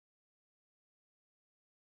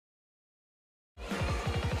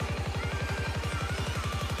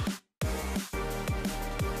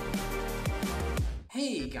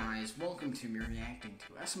Hey guys, welcome to me reacting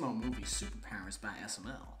to SML Movie Superpowers by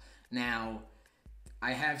SML. Now,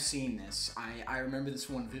 I have seen this. I remember this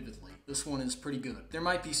one vividly. This one is pretty good. There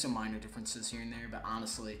might be some minor differences here and there, but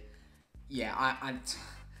honestly, yeah,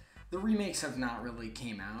 the remakes have not really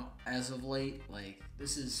came out as of late. Like,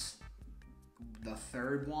 this is the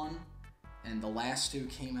third one, and the last two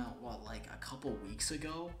came out, what, like a couple weeks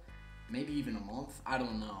ago? Maybe even a month? I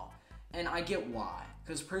don't know. And I get why,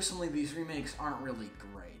 because personally these remakes aren't really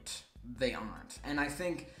great. They aren't. And I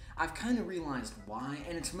think I've kind of realized why,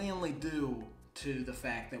 and it's mainly due to the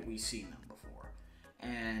fact that we've seen them before.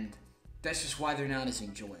 And that's just why they're not as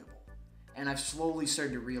enjoyable. And I've slowly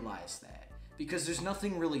started to realize that, because there's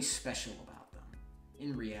nothing really special about them,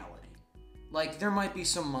 in reality. Like, there might be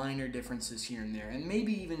some minor differences here and there, and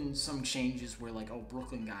maybe even some changes where, like, oh,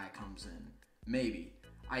 Brooklyn guy comes in. Maybe.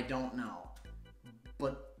 I don't know.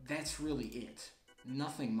 But that's really it.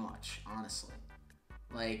 Nothing much, honestly.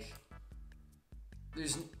 Like,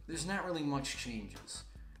 there's not really much changes.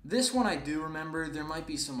 This one I do remember, there might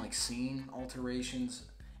be some, like, scene alterations,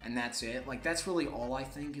 and that's it. Like, that's really all I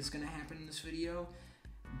think is going to happen in this video,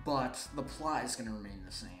 but the plot is going to remain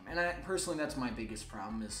the same. And personally, that's my biggest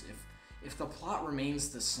problem, is if the plot remains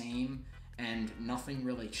the same and nothing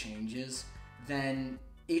really changes, then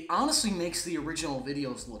it honestly makes the original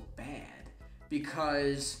videos look bad.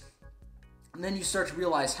 Because then you start to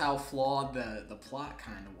realize how flawed the plot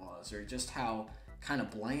kind of was, or just how kind of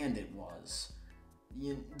bland it was.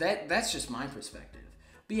 That's just my perspective.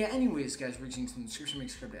 But yeah, anyways, guys, reaching to the description, make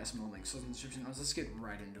sure to SML links. So in the description, let's get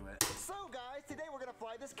right into it. So guys, today we're gonna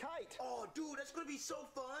fly this kite. Oh, dude, that's gonna be so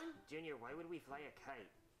fun. Junior, why would we fly a kite?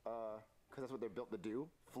 Cause that's what they're built to do.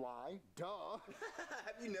 Fly. Duh.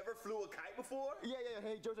 Have you never flew a kite before? Yeah.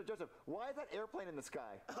 Hey, Joseph, why is that airplane in the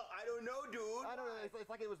sky? I don't know, dude. I don't know. It's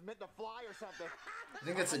like it was meant to fly or something. I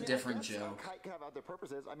think that's a different I guess joke. A kite can have other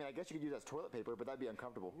purposes. I mean, I guess you could use that as toilet paper, but that'd be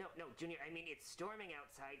uncomfortable. No, Junior, I mean, it's storming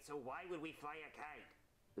outside, so why would we fly a kite?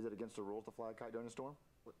 Is it against the rules to fly a kite during a storm?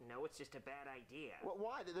 Well, no, it's just a bad idea. Well,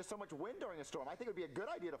 why? There's so much wind during a storm. I think it would be a good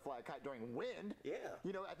idea to fly a kite during wind. Yeah.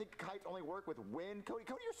 You know, I think kites only work with wind. Cody,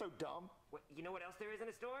 you're so dumb. You know what else there is in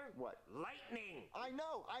a storm? What? Lightning! I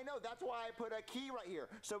know. That's why I put a key right here,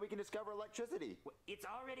 so we can discover electricity. It's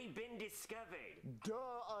already been discovered. Duh,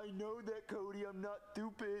 I know that, Cody. I'm not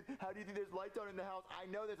stupid. How do you think there's lights on in the house? I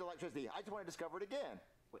know there's electricity. I just want to discover it again.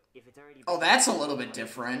 If it's already Oh, that's a little bit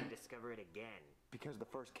different. Discover it again. Because the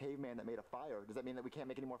first caveman that made a fire. Does that mean that we can't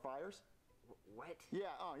make any more fires? What? Yeah,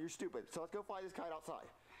 you're stupid. So let's go fly this kite outside.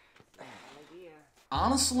 Idea.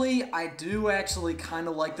 Honestly, I do actually kind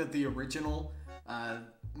of like that the original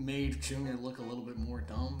made Junior look a little bit more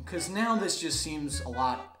dumb. Because now this just seems a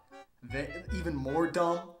lot even more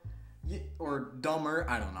dumb. Or dumber.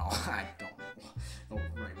 I don't know. I don't know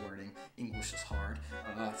the right wording. English is hard.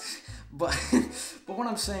 But what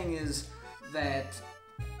I'm saying is that,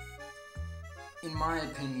 in my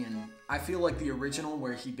opinion, I feel like the original,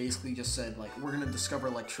 where he basically just said, like, we're gonna discover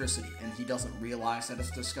electricity, and he doesn't realize that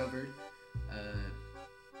it's discovered,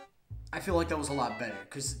 I feel like that was a lot better,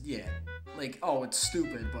 because, yeah, like, oh, it's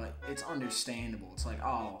stupid, but it's understandable. It's like,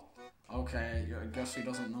 oh, okay, I guess he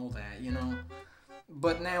doesn't know that, you know?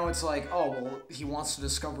 But now it's like, oh, well, he wants to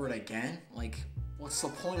discover it again? Like, what's the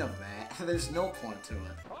point of that? There's no point to it.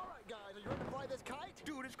 Alright, guys, are you ready to fly this kite?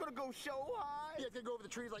 Dude, it's gonna go so high. Yeah, it's gonna go over the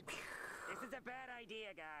trees like... This is a bad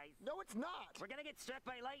idea, guys. No, it's not. We're gonna get struck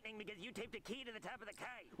by lightning because you taped a key to the top of the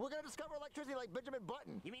kite. We're gonna discover electricity like Benjamin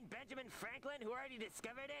Button. You mean Benjamin Franklin, who already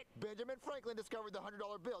discovered it? Benjamin Franklin discovered the $100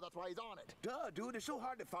 bill. That's why he's on it. Duh, dude, it's so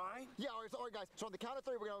hard to find. Yeah, all right, guys. So on the count of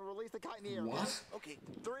three, we're gonna release the kite in the air. What? Okay.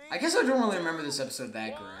 3. I guess I don't really remember this episode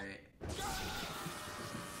that great.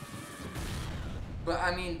 But,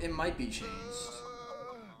 I mean, it might be changed.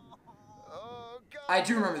 Oh, God. I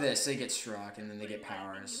do remember this. They get struck, and then they get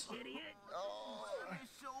powers. Idiot.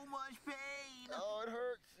 So much pain. Oh, it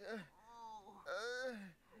hurts.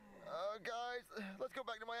 Guys, let's go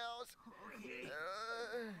back to my house. Okay.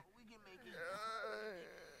 We can make it.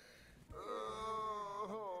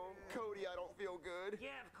 Oh, Cody, I don't feel good.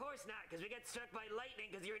 Yeah, of course not, because we got struck by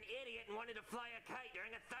lightning because you're an idiot and wanted to fly a kite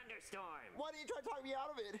during a thunderstorm. Why didn't you try to talk me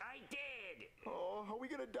out of it? I did. Oh, are we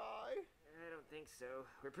gonna die? I don't think so.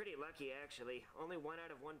 We're pretty lucky, actually. Only 1 out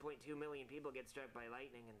of 1.2 million people get struck by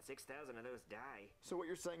lightning, and 6,000 of those die. So what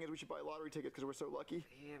you're saying is we should buy lottery tickets because we're so lucky?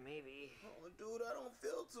 Yeah, maybe. Oh, dude, I don't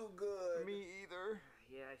feel too good. Me either.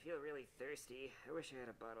 Yeah, I feel really thirsty. I wish I had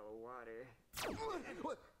a bottle of water.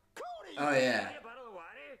 What? Cody! Oh, yeah. Need a bottle of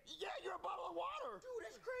water? Yeah, you're a bottle of water! Dude,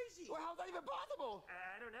 that's crazy. Well, how's that even possible?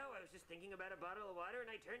 I don't know. I was just thinking about a bottle of water, and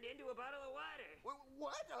I turned into a bottle of water.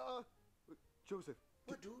 What? Joseph,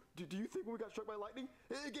 What, dude? Do you think when we got struck by lightning,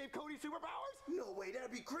 it gave Cody superpowers? No way,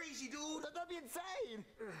 that'd be crazy, dude. That'd be insane.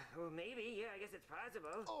 Well, maybe. Yeah, I guess it's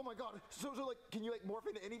possible. Oh my god. So like, can you like morph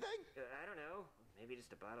into anything? I don't know. Maybe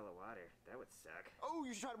just a bottle of water. That would suck. Oh,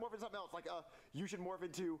 you should try to morph into something else. Like, you should morph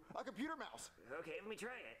into a computer mouse. Okay, let me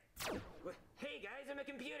try it. Hey guys, I'm a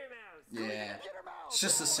computer mouse. Yeah. Computer mouse. It's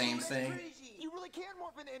just the same thing. Crazy. You really can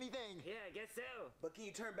morph into anything. Yeah, I guess so. But can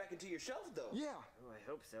you turn back into yourself, though? Yeah. Oh, I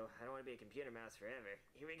hope so. I don't want to be a computer mouse forever.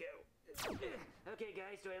 Here we go. Okay,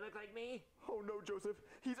 guys, do I look like me? Oh no, Joseph.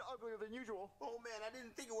 He's uglier than usual. Oh, man, I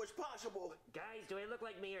didn't think it was possible. Guys, do I look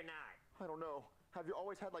like me or not? I don't know. Have you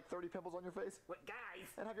always had like 30 pimples on your face? What, guys?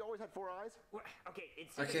 And have you always had 4 eyes? What? Okay,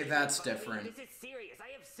 it's Okay, that's different. This is serious.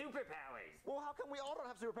 I have superpowers. Well, how come we all don't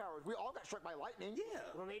have superpowers? We all got struck by lightning. Yeah.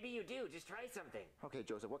 Well, maybe you do. Just try something. Okay,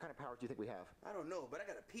 Joseph, what kind of powers do you think we have? I don't know, but I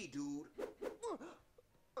gotta pee, dude.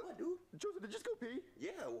 What, dude? Joseph, did you just go pee?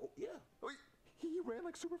 Yeah, yeah. Wait, he ran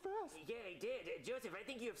like super fast. Yeah, I did. Joseph, I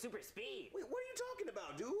think you have super speed. Wait, what are you talking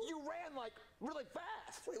about, dude? You ran like really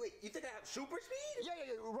fast. Wait, you think I have super speed?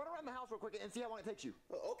 Yeah. Run around the house real quick and see how long it takes you.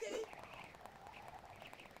 Okay.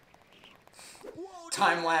 Whoa, dude,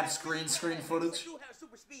 Time-lapse green screen footage. You do have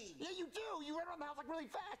super speed. Yeah, you do. You run around the house like really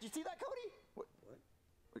fast. You see that, Cody? What?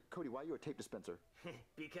 Wait, Cody, why are you a tape dispenser?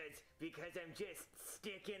 because I'm just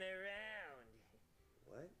sticking around.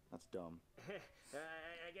 What? That's dumb.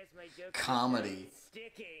 I guess my joke Comedy. is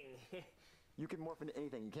sticking. You can morph into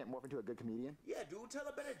anything. You can't morph into a good comedian? Yeah, dude, tell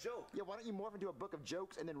a better joke. Yeah, why don't you morph into a book of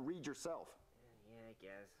jokes and then read yourself? Yeah, I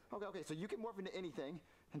guess. Okay, so you can morph into anything,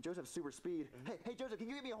 and Joseph's super speed. Hey, Joseph, can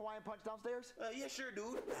you give me a Hawaiian punch downstairs? Yeah, sure,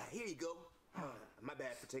 dude. Here you go. My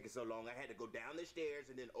bad for taking so long. I had to go down the stairs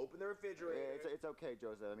and then open the refrigerator. It's okay,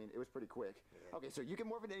 Joseph. I mean, it was pretty quick. Yeah. Okay, so you can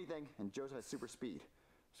morph into anything, and Joseph has super speed.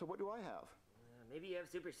 So what do I have? Maybe you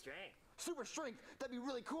have super strength. Super strength? That'd be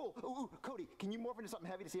really cool. Ooh, Cody, can you morph into something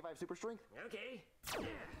heavy to see if I have super strength? Okay.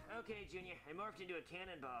 Okay, Junior. I morphed into a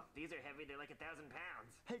cannonball. These are heavy. They're like 1,000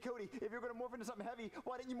 pounds. Hey, Cody, if you're gonna morph into something heavy,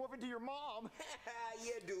 why didn't you morph into your mom?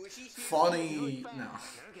 Yeah, dude, she's Funny. No.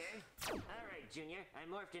 Okay. All right, Junior. I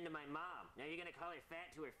morphed into my mom. Now you're gonna call her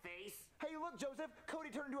fat to her face? Hey, look, Joseph,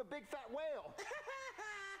 Cody turned into a big fat whale.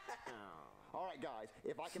 Oh. All right, guys,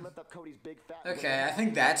 if I can lift up Cody's big fat Okay, whale, I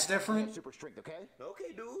think that's different. super strength, okay?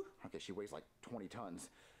 Okay, dude. Okay, she weighs like 20 tons.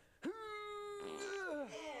 Oh,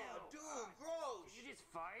 dude, gross. Did you just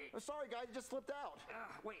fart? Sorry, guys, it just slipped out.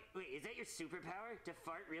 Wait, is that your superpower? To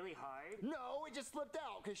fart really hard? No, it just slipped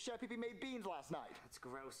out because Chef Pee made beans last night. That's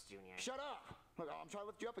gross, Junior. Shut up. Look, I'm trying to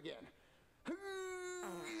lift you up again.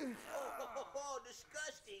 Oh,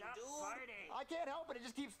 disgusting, Stop dude. farting. I can't help it. It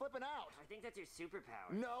just keeps slipping out. I think that's your superpower.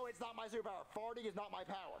 No, it's not my superpower. Farting is not my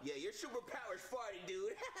power. Yeah, your superpower is farting,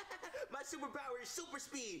 dude. My superpower is super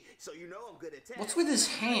speed, so you know I'm good at tech. What's with his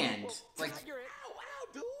hand? Like, Accurate. Ow,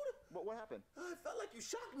 dude. What happened? I felt like you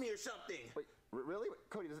shocked me or something. Wait, really? Wait,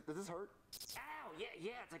 Cody, does this hurt? Ow,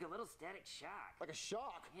 yeah, it's like a little static shock. Like a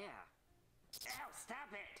shock? Yeah. Ow,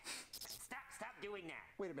 stop it. Stop doing that.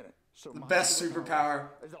 Wait a minute. So the my best superpower.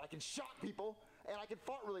 is that I can shock people, and I can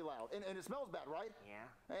fart really loud, and it smells bad, right?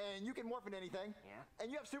 Yeah. And you can morph into anything. Yeah.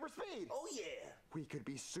 And you have super speed. Oh, yeah. We could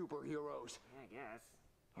be superheroes. Yeah, I guess.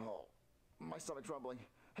 Oh, my stomach's rumbling.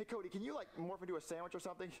 Hey, Cody, can you, like, morph into a sandwich or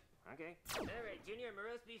something? Okay. All right, Junior, I'm a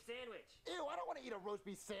roast beef sandwich. Ew, I don't want to eat a roast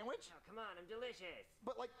beef sandwich. Oh, come on, I'm delicious.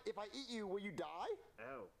 But, like, if I eat you, will you die?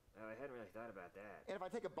 Oh, I hadn't really thought about that. And if I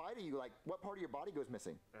take a bite of you, like, what part of your body goes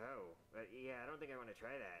missing? Oh, yeah, I don't think I want to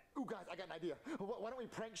try that. Ooh, guys, I got an idea. Why don't we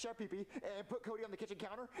prank Chef Pee and put Cody on the kitchen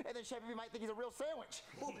counter, and then Chef Pee might think he's a real sandwich.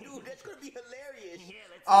 Oh, dude, that's gonna be hilarious. Yeah,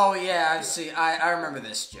 let's. Oh yeah, I see. I remember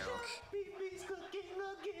this joke. Pee-pee's cooking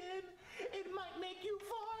again. It might make you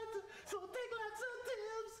fart, so take lots of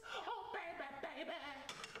tips. Oh, baby.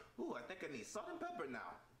 Ooh, I think I need salt and pepper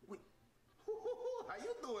now. Wait. How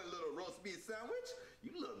you doing, little roast beef sandwich?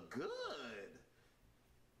 You look good.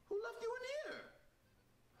 Who left you in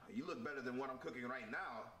here? You look better than what I'm cooking right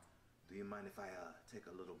now. Do you mind if I take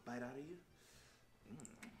a little bite out of you?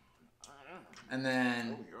 And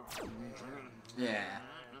then, yeah.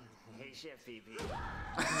 Hey, Chef Pee.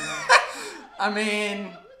 I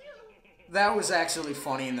mean, that was actually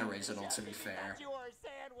funny in the original, to be fair. You are a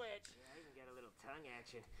sandwich. I even got a little tongue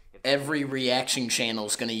action. If Every reaction channel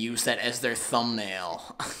is gonna use that as their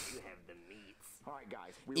thumbnail. you have the meats. All right,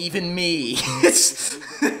 guys. We Even me. Screw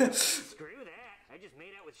that. I just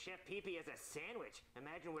made out with Chef Pee as a sandwich.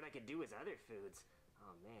 Imagine what I could do with other foods.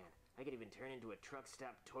 Oh, man. I I could even turn into a truck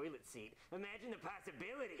stop toilet seat. Imagine the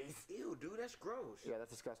possibilities. Ew, dude, that's gross. Yeah, that's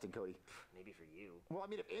disgusting, Cody. Maybe for you. Well, I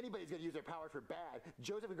mean, if anybody's gonna use their powers for bad,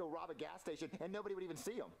 Joseph would go rob a gas station and nobody would even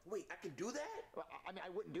see him. Wait, I can do that? Well, I mean, I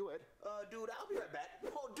wouldn't do it. Dude, I'll be right back.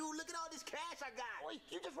 Oh, dude, look at all this cash I got. Well,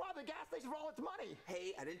 you just robbed the gas station for all its money.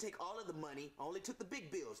 Hey, I didn't take all of the money. I only took the big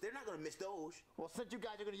bills. They're not gonna miss those. Well, since you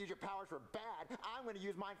guys are gonna use your powers for bad, I'm gonna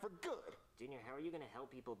use mine for good. Junior, how are you gonna help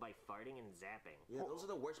people by farting and zapping? Yeah, those are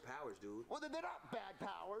the worst powers, dude. Well, then they're not bad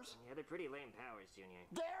powers. Yeah, they're pretty lame powers, Junior.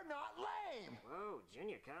 They're not lame. Whoa,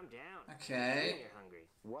 Junior, calm down. Okay. You're hungry.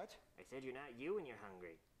 What? I said you're not you when you're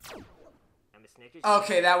hungry. I'm a Snickers.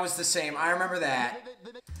 Okay, that was the same. I remember that.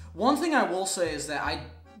 One thing I will say is that I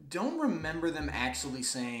don't remember them actually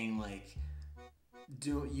saying, like,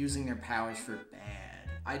 using their powers for bad.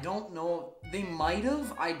 I don't know. They might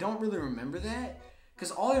have. I don't really remember that.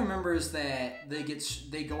 Because all I remember is that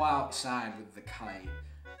they go outside with the kite.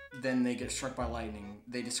 Then they get struck by lightning.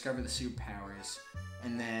 They discover the superpowers.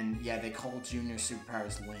 And then, yeah, they call Junior's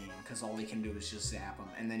superpowers lame. Because all he can do is just zap them.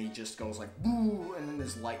 And then he just goes like, boo! And then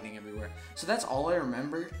there's lightning everywhere. So that's all I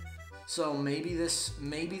remember. So maybe that's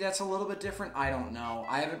a little bit different. I don't know.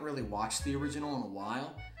 I haven't really watched the original in a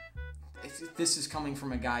while. This is coming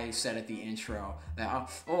from a guy who said at the intro that,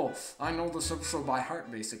 oh, I know this episode by heart,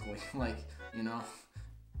 basically. Like, you know.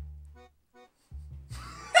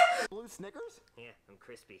 Blue Snickers? Yeah, I'm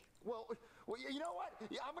crispy. Well, you know what?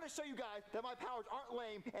 Yeah, I'm gonna show you guys that my powers aren't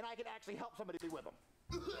lame and I can actually help somebody with them.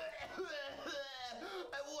 I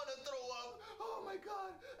want to throw up. Oh my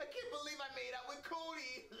god, I can't believe I made out with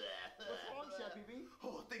Cody. What's wrong, Chef BB?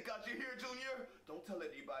 Oh, thank God you're here, Junior. Don't tell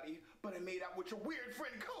anybody, but I made out with your weird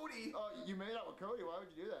friend Cody. You made out with Cody? Why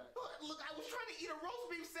would you do that? Look, I was trying to eat a roast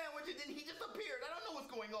beef sandwich and then he just appeared. I don't know what's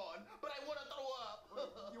going on, but I want to throw up.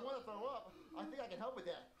 You want to throw up? I think I can help with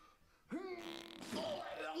that. Oh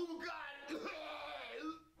God!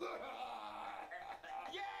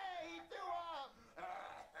 Yay! He threw up!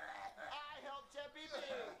 I helped Chef BB.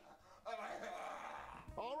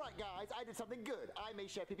 All right, guys, I did something good. I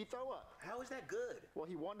made Chef BB throw up. How is that good? Well,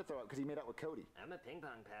 he wanted to throw up because he made out with Cody. I'm a ping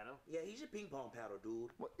pong paddle. Yeah, he's a ping pong paddle,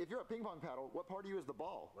 dude. Well, if you're a ping pong paddle, what part of you is the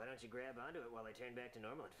ball? Why don't you grab onto it while I turn back to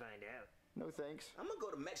normal and find out? No thanks. I'm gonna go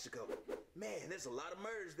to Mexico. Man, there's a lot of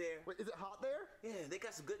murders there. Wait, is it hot there? Yeah, they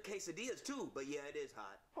got some good quesadillas too, but yeah, it is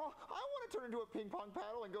hot. Oh, I want to turn into a ping pong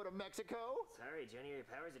paddle and go to Mexico. Sorry, Junior, your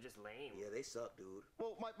powers are just lame. Yeah, they suck, dude.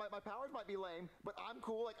 Well, my powers might be lame, but I'm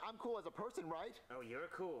cool. Like, I'm cool as a person, right? Oh, you're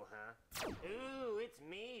cool, huh? Ooh, it's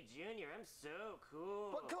me, Junior. I'm so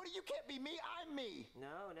cool. But Cody, you can't be me. I'm me.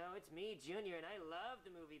 No, it's me, Junior, and I love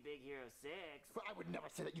the movie Big Hero 6. But I would never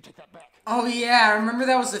say that. You take that back. Oh yeah, I remember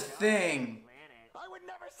that was a thing. I would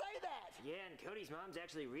never say that. Yeah, and Cody's mom's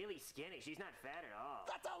actually really skinny. She's not fat at all.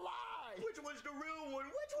 That's a lie. Which one's the real one?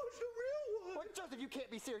 Which one's the real one? But Joseph, you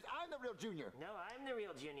can't be serious. I'm the real Junior. No, I'm the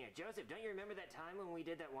real Junior. Joseph, don't you remember that time when we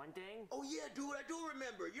did that one thing? Oh yeah, dude, I do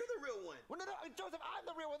remember. You're the real one. Well, no, Joseph, I'm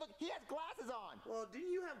the real one. Look, he has glasses on. Well,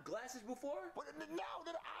 didn't you have glasses before? But no,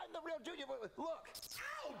 I'm the real Junior. Look.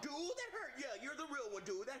 Ow, dude, that hurt. Yeah, you're the real one,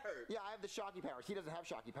 dude. That hurt. Yeah, I have the shocky powers. He doesn't have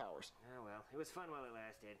shocky powers. Oh, well, it was fun while it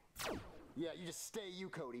lasted. Yeah, you just stay you,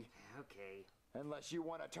 Cody. Okay. Unless you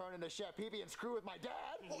want to turn into Chef Peepee and screw with my dad.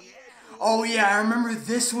 Oh yeah, I remember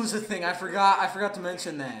this was a thing. I forgot to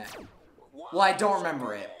mention that. What? Well, I don't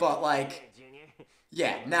remember it, but like, Junior.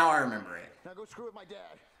 yeah, now I remember it. Now go screw with my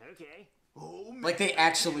dad. Okay. Oh, man. Like they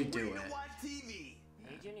actually do Ready to it. watch TV.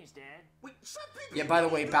 Hey, Junior's dad. Wait, shut up. Yeah, by the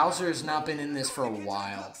way, Bowser has not been in this for a Get you to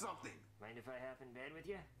while. cook something. Mind if I hop in bed with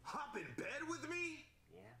you? Hop in bed with me?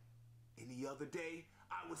 Yeah. Any other day,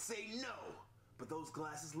 I would say no. But those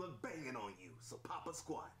glasses look banging on you, so pop a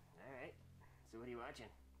squat. All right. So what are you watching?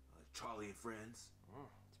 Charlie and Friends.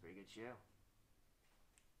 It's a pretty good show.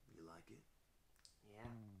 You like it? Yeah.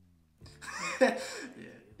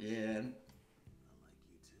 Yeah. I like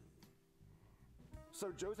you too.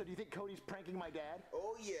 So, Joseph, do you think Cody's pranking my dad?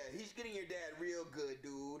 Oh yeah, he's getting your dad real good,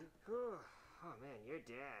 dude. Oh, man, your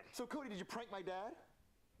dad. So, Cody, did you prank my dad?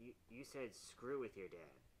 You said screw with your dad.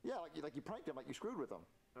 Yeah, like you pranked him, like you screwed with him.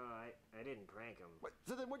 Oh, I didn't prank him. What?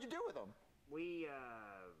 So then what'd you do with him? We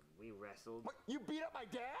wrestled. What? You beat up my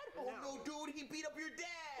dad? Oh no, dude, he beat up your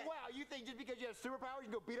dad. Wow, you think just because you have superpowers you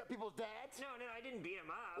can go beat up people's dads? No, I didn't beat him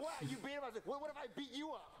up. Wow, you beat him up. What if I beat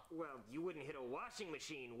you up? Well, you wouldn't hit a washing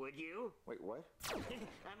machine, would you? Wait, what?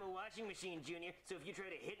 I'm a washing machine, Junior, so if you try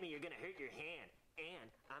to hit me, you're gonna hurt your hand.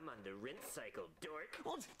 And I'm on the rinse cycle, dork.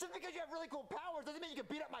 Well, just because you have really cool powers doesn't mean you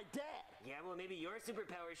can beat up my dad. Yeah, well, maybe your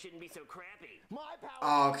superpowers shouldn't be so crappy. My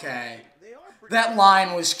powers... Okay. They are pretty. That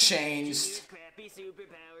line was changed. Junior's crappy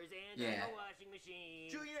superpowers, and Yeah. I'm a washing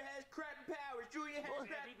machine. Junior has crappy powers Junior has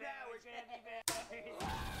Happy powers. Happy Powers.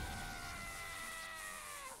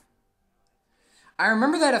 I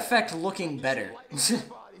remember that effect looking better. Lightning in your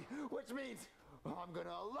body, which means I'm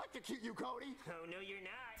gonna electrocute you, Cody. Oh, no, you're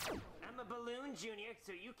not. I'm a balloon, Junior,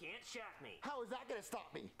 so you can't shock me. How is that gonna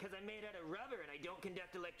stop me? Because I'm made out of rubber and I don't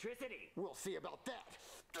conduct electricity. We'll see about that.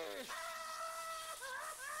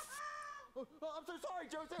 I'm so sorry,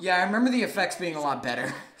 Joseph. Yeah, I remember the effects being a lot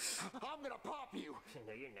better. I'm gonna pop you.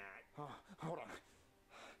 No, you're not. Hold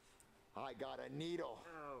on. I got a needle.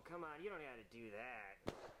 Oh, come on, you don't know how to do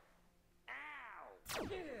that. Ow!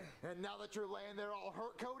 And now that you're laying there all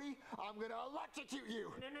hurt, Cody, I'm gonna electrocute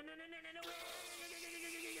you. No, no, no, no, no, no, no.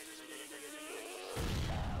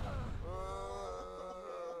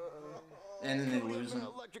 And then they Cody, lose I'm him.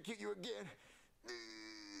 gonna electrocute you again.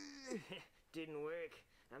 Didn't work.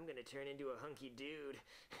 I'm gonna turn into a hunky dude.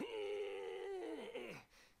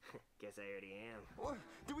 Guess I already am. What?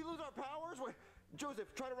 Did we lose our powers? What?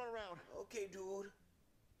 Joseph, try to run around. Okay, dude.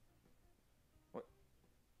 What?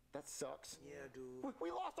 That sucks. Yeah, dude.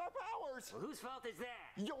 We lost our powers. Well, whose fault is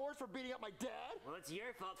that? Yours for beating up my dad? Well, it's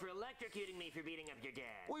your fault for electrocuting me for beating up your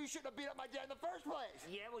dad. Well, you shouldn't have beat up my dad in the first place.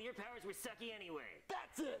 Yeah, well, your powers were sucky anyway.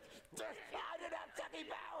 That's it. I didn't have sucky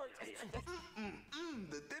powers.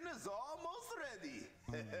 The dinner's almost ready.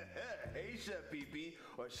 Hey, Chef Pee-Pee,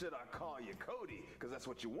 or should I call you Cody? Because that's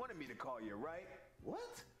what you wanted me to call you, right?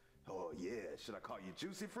 What? Oh, yeah, should I call you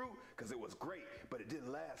Juicy Fruit? Because it was great, but it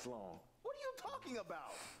didn't last long. What are you talking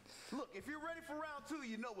about? Look, if you're ready for round 2,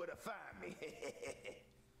 you know where to find me.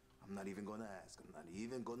 I'm not even gonna ask. I'm not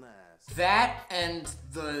even gonna ask. That and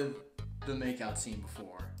the makeout scene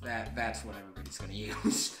before. That's what everybody's gonna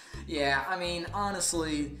use. Yeah, I mean,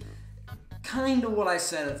 honestly, kind of what I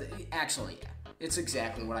said at the... Actually, yeah. It's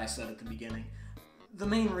exactly what I said at the beginning. The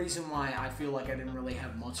main reason why I feel like I didn't really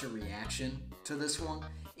have much of a reaction to this one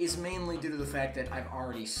is mainly due to the fact that I've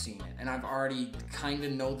already seen it, and I've already kind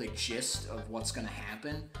of know the gist of what's gonna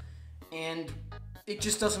happen, and it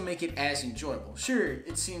just doesn't make it as enjoyable. Sure,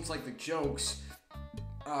 it seems like the jokes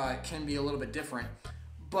can be a little bit different,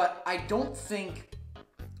 but I don't think...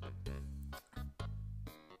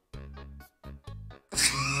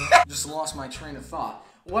 Just lost my train of thought.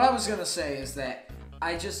 What I was gonna say is that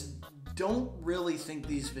I just don't really think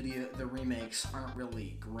the remakes aren't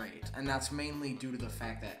really great, and that's mainly due to the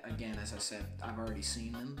fact that, again, as I said, I've already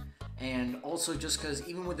seen them, and also just because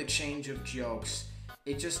even with the change of jokes,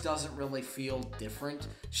 it just doesn't really feel different.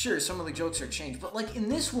 Sure, some of the jokes are changed, but like in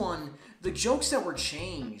this one, the jokes that were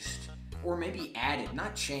changed, or maybe added,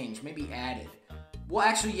 not changed, maybe added. Well,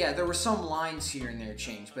 actually, yeah, there were some lines here and there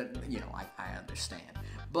changed, but, you know, I understand.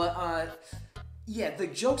 But, yeah, the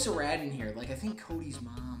jokes that were added in here, like I think Cody's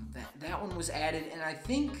mom, that one was added, and I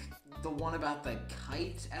think the one about the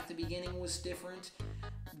kite at the beginning was different.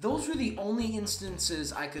 Those were the only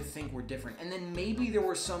instances I could think were different. And then maybe there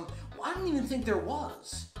were some, well, I don't even think there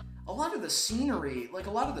was. A lot of the scenery, like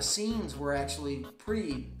a lot of the scenes were actually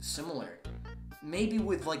pretty similar. Maybe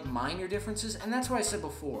with like minor differences, and that's what I said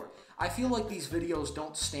before. I feel like these videos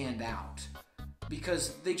don't stand out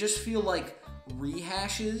because they just feel like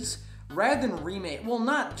rehashes rather than remake. Well,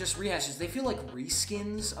 not just rehashes, they feel like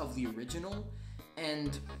reskins of the original,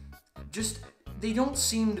 and just they don't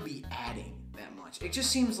seem to be adding that much. It just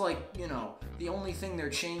seems like, you know, the only thing they're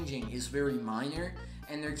changing is very minor,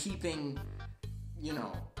 and they're keeping, you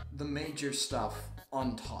know, the major stuff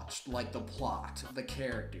untouched, like the plot, the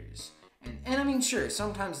characters. And I mean, sure,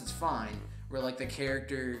 sometimes it's fine, where like the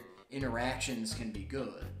character interactions can be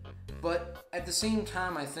good. But at the same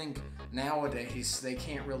time, I think nowadays they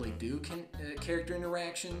can't really do character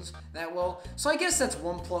interactions that well. So I guess that's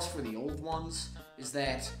one plus for the old ones, is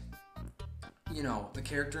that, you know, the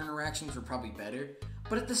character interactions are probably better.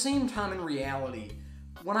 But at the same time, in reality,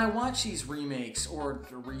 when I watch these remakes or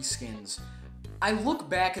reskins, I look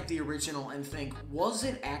back at the original and think, was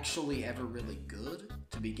it actually ever really good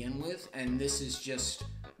to begin with? And this is just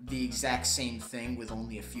the exact same thing with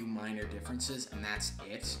only a few minor differences, and that's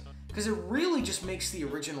it? Because it really just makes the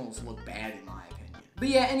originals look bad, in my opinion. But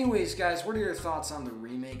yeah, anyways, guys, what are your thoughts on the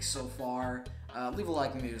remakes so far? Leave a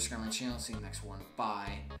like and maybe subscribe to my channel. See you in the next one.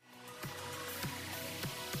 Bye.